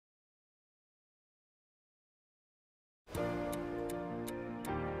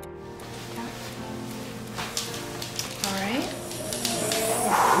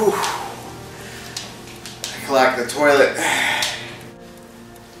clogged the toilet.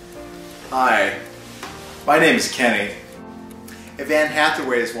 Hi, my name is Kenny. If Anne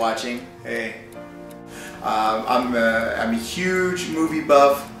Hathaway is watching, hey. I'm a huge movie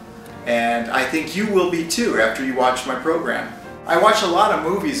buff, and I think you will be too after you watch my program. I watch a lot of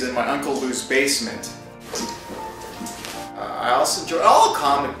movies in my Uncle Lou's basement. I also enjoy all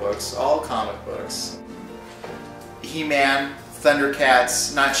comic books. He-Man,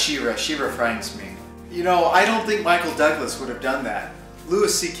 Thundercats, not She-Ra. She-Ra frightens me. You know, I don't think Michael Douglas would have done that.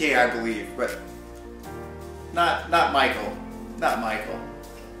 Louis C.K. I believe, but not Michael. Not Michael.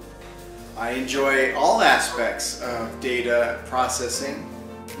 I enjoy all aspects of data processing.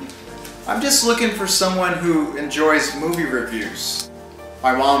 I'm just looking for someone who enjoys movie reviews.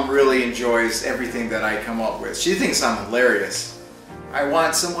 My mom really enjoys everything that I come up with. She thinks I'm hilarious. I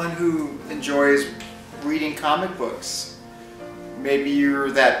want someone who enjoys reading comic books. Maybe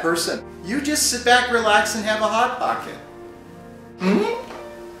you're that person. You just sit back, relax, and have a Hot Pocket.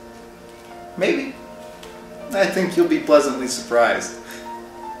 Maybe. I think you'll be pleasantly surprised.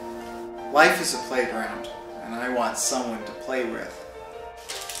 Life is a playground, and I want someone to play with.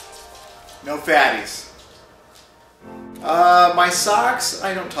 No fatties. My socks,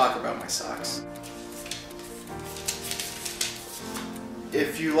 I don't talk about my socks.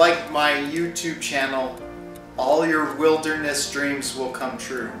 If you like my YouTube channel, all your wilderness dreams will come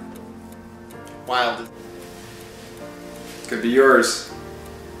true. Wild. Could be yours.